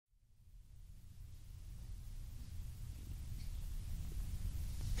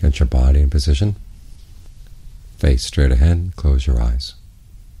Get your body in position. Face straight ahead, close your eyes.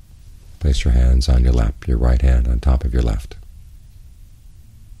 Place your hands on your lap, your right hand on top of your left.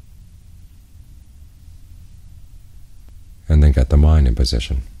 And then get the mind in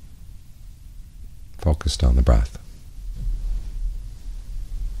position, focused on the breath.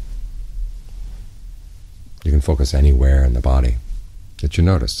 You can focus anywhere in the body that you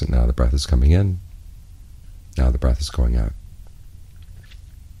notice that now the breath is coming in, now the breath is going out.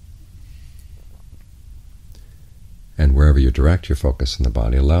 And wherever you direct your focus in the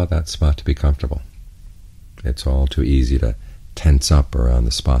body, allow that spot to be comfortable. It's all too easy to tense up around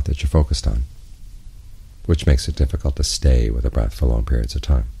the spot that you're focused on, which makes it difficult to stay with the breath for long periods of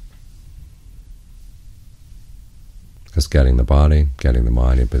time. Because getting the body, getting the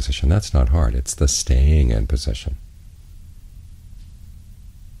mind in position, that's not hard. It's the staying in position.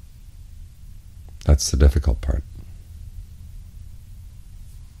 That's the difficult part.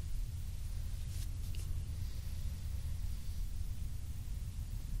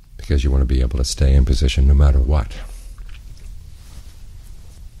 Because you want to be able to stay in position no matter what.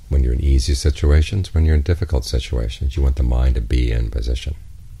 When you're in easy situations, when you're in difficult situations, you want the mind to be in position,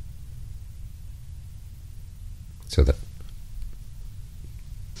 so that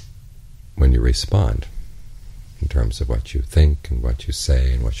when you respond in terms of what you think and what you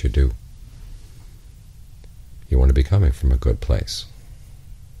say and what you do, you want to be coming from a good place.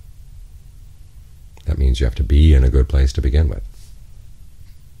 That means you have to be in a good place to begin with,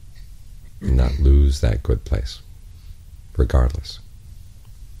 and not lose that good place, regardless.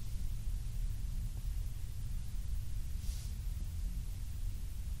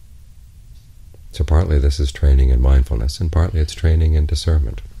 So partly this is training in mindfulness, and partly it's training in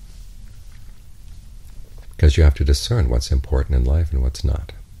discernment, because you have to discern what's important in life and what's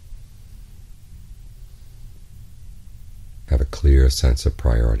not. Have a clear sense of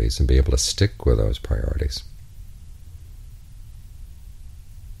priorities and be able to stick with those priorities.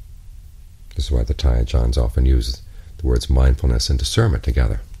 This is why the Thaijans often use the words mindfulness and discernment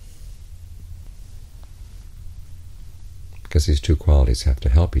together, because these two qualities have to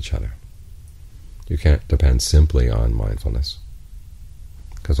help each other. You can't depend simply on mindfulness,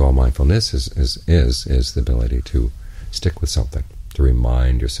 because all mindfulness is the ability to stick with something, to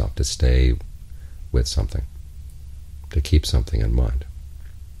remind yourself to stay with something, to keep something in mind.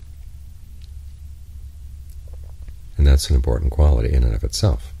 And that's an important quality in and of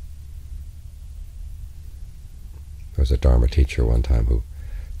itself. There was a Dharma teacher one time who,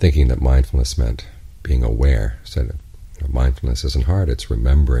 thinking that mindfulness meant being aware, said, mindfulness isn't hard, it's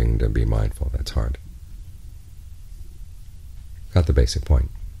remembering to be mindful that's hard. Got the basic point,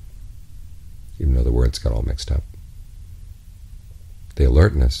 even though the words got all mixed up. The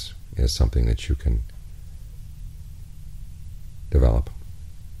alertness is something that you can develop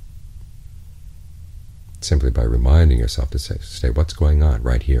simply by reminding yourself to say what's going on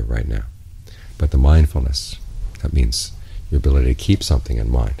right here, right now. But the mindfulness, that means your ability to keep something in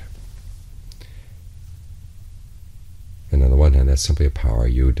mind. And on the one hand, that's simply a power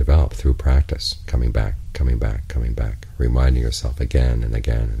you develop through practice, coming back, coming back, coming back, reminding yourself again and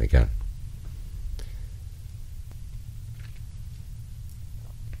again and again.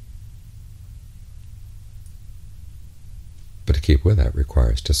 But to keep with that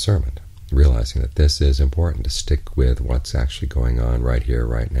requires discernment, realizing that this is important, to stick with what's actually going on right here,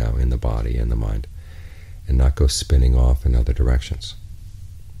 right now, in the body, in the mind, and not go spinning off in other directions.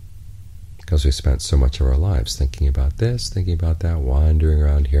 Because we spent so much of our lives thinking about this, thinking about that, wandering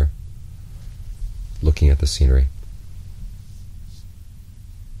around here, looking at the scenery,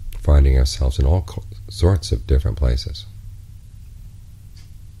 finding ourselves in all sorts of different places,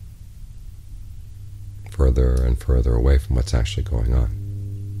 further and further away from what's actually going on.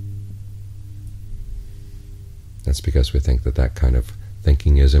 That's because we think that that kind of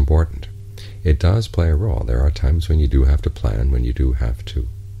thinking is important. It does play a role. There are times when you do have to plan, when you do have to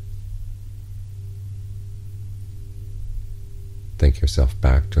think yourself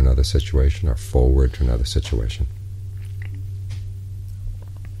back to another situation or forward to another situation.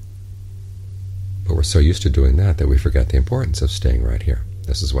 But we're so used to doing that we forget the importance of staying right here.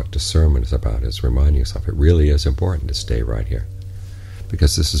 This is what discernment is about, is reminding yourself it really is important to stay right here,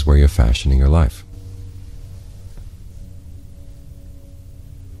 because this is where you're fashioning your life.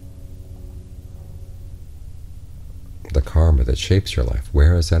 The karma that shapes your life,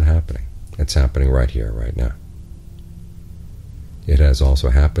 where is that happening? It's happening right here, right now. It has also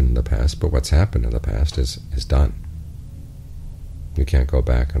happened in the past, but what's happened in the past is done. You can't go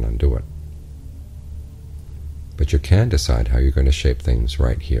back and undo it. But you can decide how you're going to shape things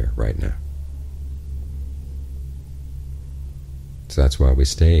right here, right now. So that's why we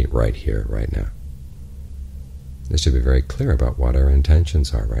stay right here, right now. We should be very clear about what our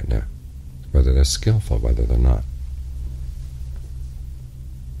intentions are right now, whether they're skillful, whether they're not.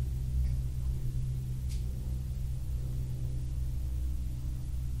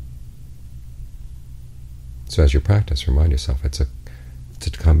 So as you practice, remind yourself it's a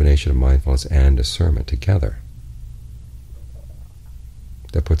combination of mindfulness and discernment together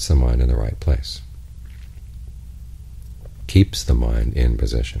that puts the mind in the right place, keeps the mind in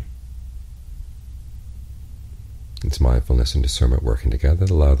position. It's mindfulness and discernment working together that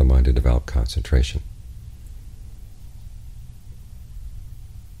allow the mind to develop concentration.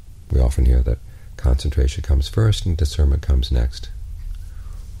 We often hear that concentration comes first and discernment comes next,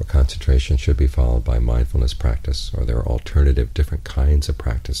 or concentration should be followed by mindfulness practice, or there are alternative different kinds of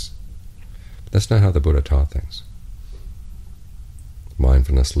practice. But that's not how the Buddha taught things.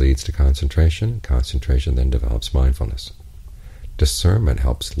 Mindfulness leads to concentration, concentration then develops mindfulness. Discernment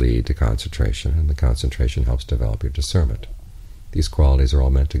helps lead to concentration, and the concentration helps develop your discernment. These qualities are all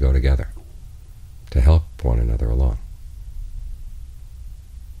meant to go together, to help one another along.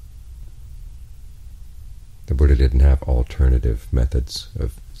 The Buddha didn't have alternative methods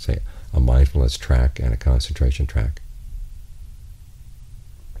of, say, a mindfulness track and a concentration track.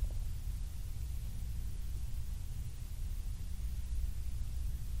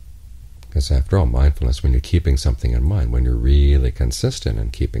 Because after all, mindfulness, when you're keeping something in mind, when you're really consistent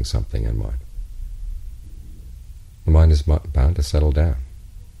in keeping something in mind, the mind is bound to settle down.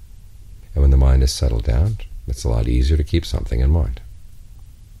 And when the mind is settled down, it's a lot easier to keep something in mind.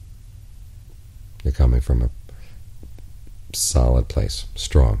 You're coming from a solid place,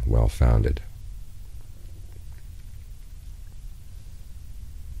 strong, well-founded.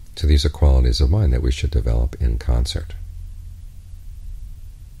 So these are qualities of mind that we should develop in concert.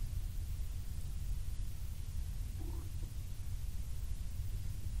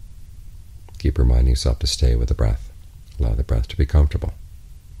 Keep reminding yourself to stay with the breath. Allow the breath to be comfortable.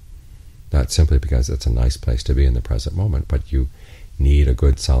 Not simply because it's a nice place to be in the present moment, but you need a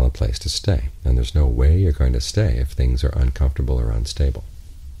good solid place to stay. And there's no way you're going to stay if things are uncomfortable or unstable.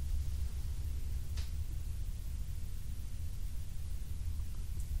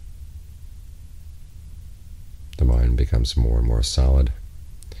 The mind becomes more and more solid.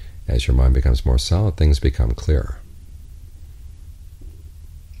 As your mind becomes more solid, things become clearer.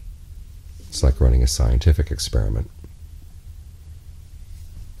 It's like running a scientific experiment.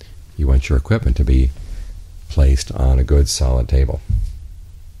 You want your equipment to be placed on a good solid table,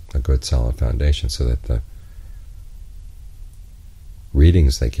 a good solid foundation, so that the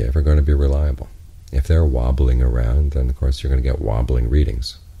readings they give are going to be reliable. If they're wobbling around, then of course you're going to get wobbling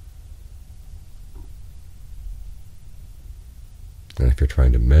readings. And if you're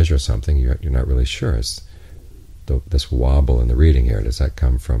trying to measure something, you're not really sure. Is this wobble in the reading here, does that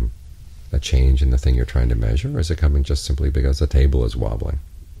come from a change in the thing you're trying to measure, or is it coming just simply because the table is wobbling?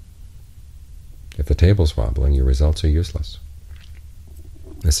 If the table's wobbling, your results are useless.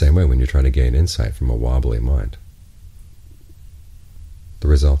 The same way when you're trying to gain insight from a wobbly mind, the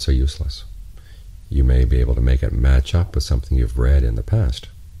results are useless. You may be able to make it match up with something you've read in the past,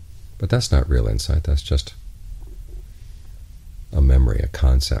 but that's not real insight. That's just a memory, a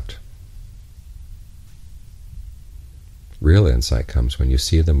concept. Real insight comes when you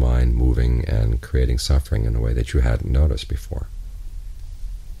see the mind moving and creating suffering in a way that you hadn't noticed before,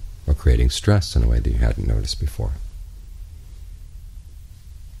 or creating stress in a way that you hadn't noticed before.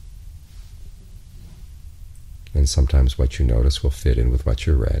 And sometimes what you notice will fit in with what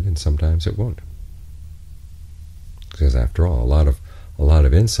you read, and sometimes it won't. Because after all, a lot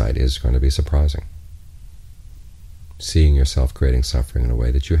of insight is going to be surprising. Seeing yourself creating suffering in a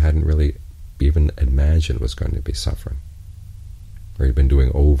way that you hadn't really even imagined was going to be suffering, or you've been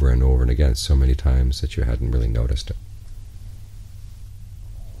doing over and over and again so many times that you hadn't really noticed it.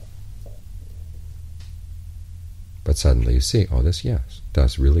 But suddenly you see, oh, this, yes,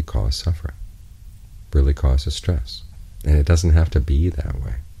 does really cause suffering, really causes stress. And it doesn't have to be that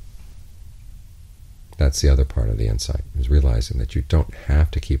way. That's the other part of the insight, is realizing that you don't have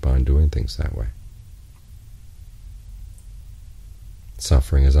to keep on doing things that way.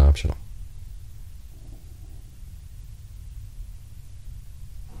 Suffering is optional.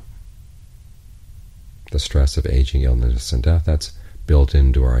 The stress of aging, illness, and death, that's built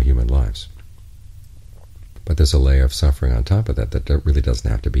into our human lives. But there's a layer of suffering on top of that that really doesn't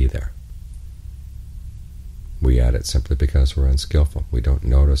have to be there. We add it simply because we're unskillful. We don't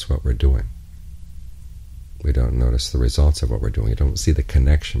notice what we're doing. We don't notice the results of what we're doing. We don't see the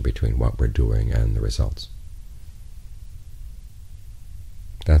connection between what we're doing and the results.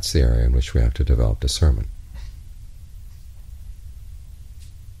 That's the area in which we have to develop discernment.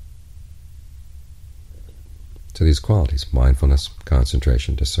 So these qualities, mindfulness,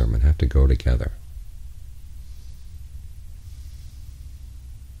 concentration, discernment, have to go together.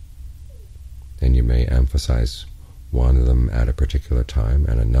 And you may emphasize one of them at a particular time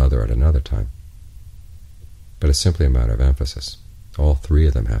and another at another time. But it's simply a matter of emphasis. All three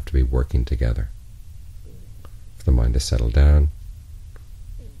of them have to be working together for the mind to settle down,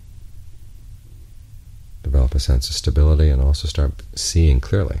 develop a sense of stability, and also start seeing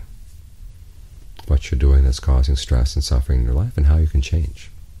clearly what you're doing that's causing stress and suffering in your life and how you can change.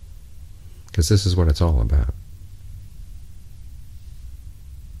 Because this is what it's all about.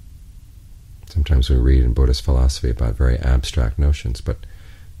 Sometimes we read in Buddhist philosophy about very abstract notions, but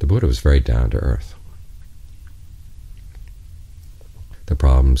the Buddha was very down to earth. The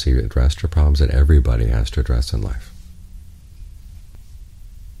problems he addressed are problems that everybody has to address in life.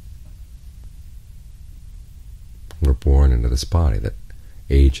 We're born into this body that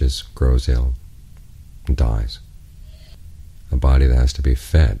ages, grows ill, and dies. A body that has to be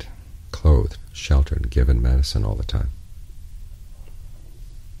fed, clothed, sheltered, given medicine all the time.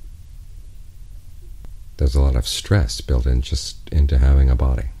 There's a lot of stress built in just into having a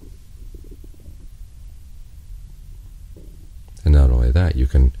body. And not only that,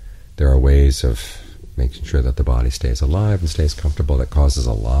 there are ways of making sure that the body stays alive and stays comfortable that causes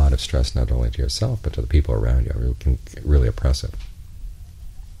a lot of stress not only to yourself but to the people around you. I mean, it can get really oppressive.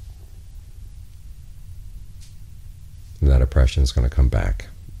 And that oppression is going to come back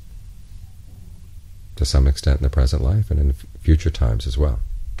to some extent in the present life and in future times as well.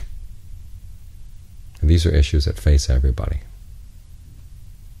 And these are issues that face everybody.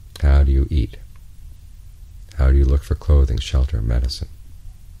 How do you eat? How do you look for clothing, shelter, and medicine?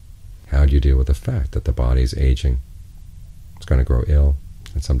 How do you deal with the fact that the body is aging, it's going to grow ill,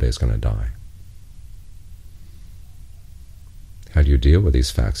 and someday it's going to die? How do you deal with these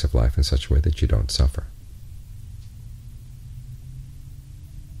facts of life in such a way that you don't suffer?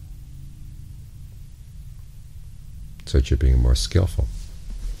 So that you're being more skillful,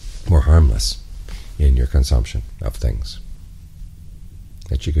 more harmless in your consumption of things.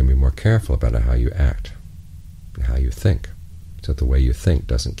 That you can be more careful about how you act and how you think, so that the way you think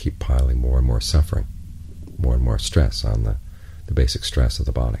doesn't keep piling more and more suffering, more and more stress on the basic stress of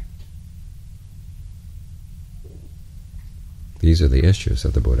the body. These are the issues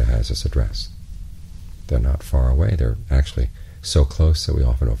that the Buddha has us address. They're not far away. They're actually so close that we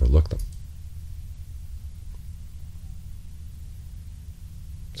often overlook them.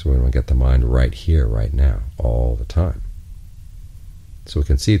 So we want to get the mind right here, right now, all the time, so we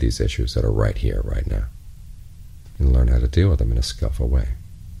can see these issues that are right here, right now, and learn how to deal with them in a skillful way.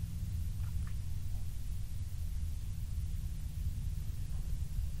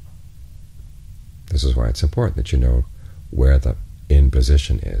 This is why it's important that you know where the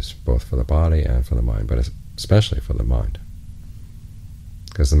in-position is, both for the body and for the mind, but especially for the mind.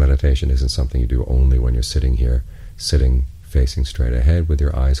 Because the meditation isn't something you do only when you're sitting here, facing straight ahead with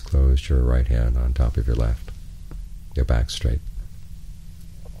your eyes closed, your right hand on top of your left, your back straight.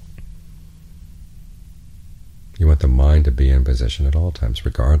 You want the mind to be in position at all times,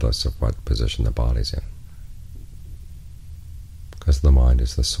 regardless of what position the body's in, because the mind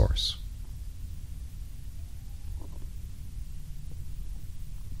is the source.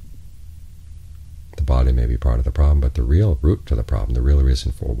 The body may be part of the problem, but the real root to the problem, the real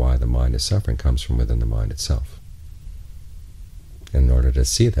reason for why the mind is suffering, comes from within the mind itself. And in order to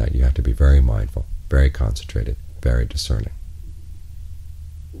see that, you have to be very mindful, very concentrated, very discerning.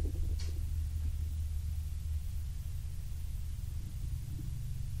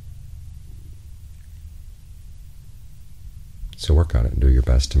 So work on it and do your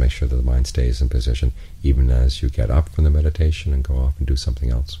best to make sure that the mind stays in position even as you get up from the meditation and go off and do something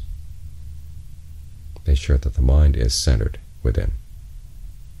else. Make sure that the mind is centered within.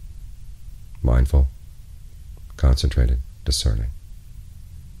 Mindful, concentrated, discerning.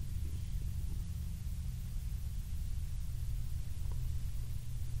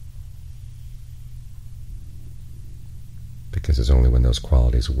 Because it's only when those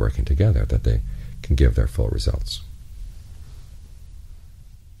qualities are working together that they can give their full results.